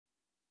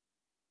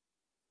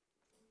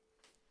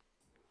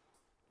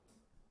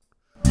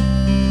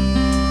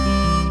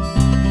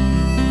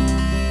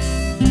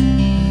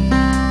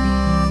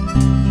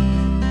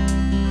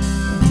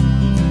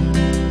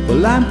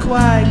I'm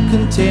quite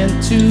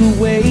content to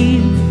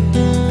wait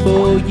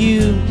for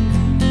you.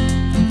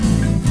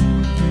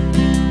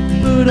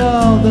 But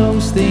all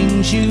those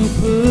things you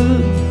put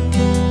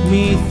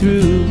me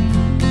through,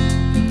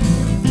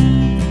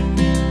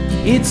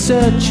 it's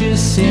such a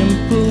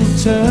simple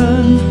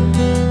turn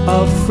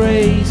of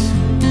phrase.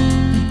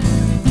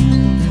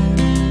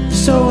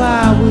 So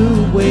I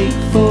will wait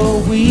for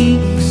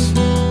weeks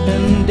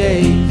and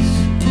days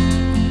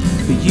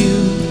for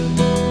you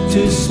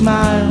to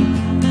smile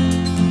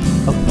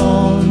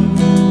upon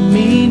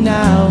me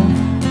now,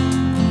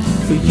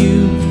 for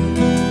you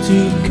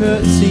to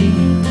curtsy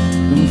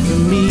and for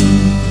me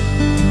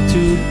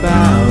to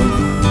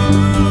bow.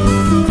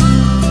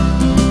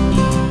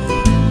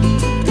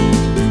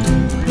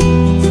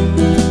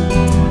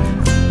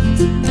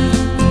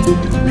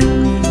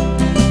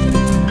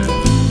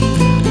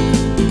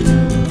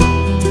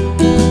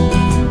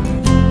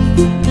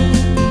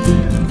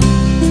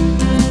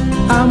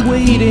 I'm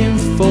waiting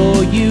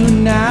for you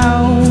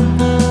now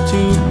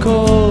to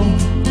call,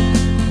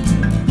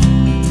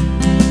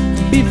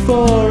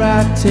 before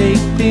I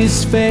take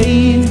this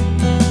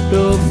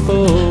fatal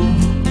fall.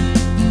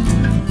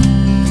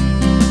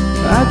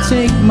 I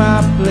take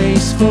my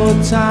place for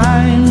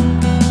time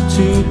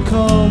to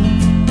come.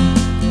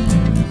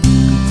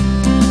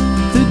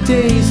 The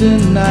days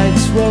and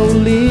nights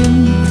roll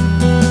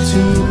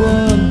into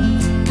one.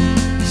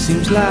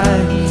 Seems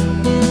like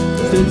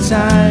the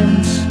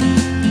times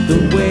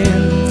that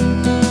went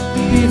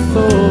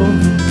before.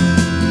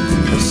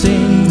 A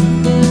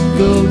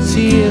single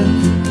tear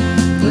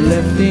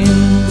left in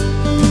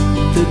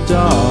the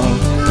dark.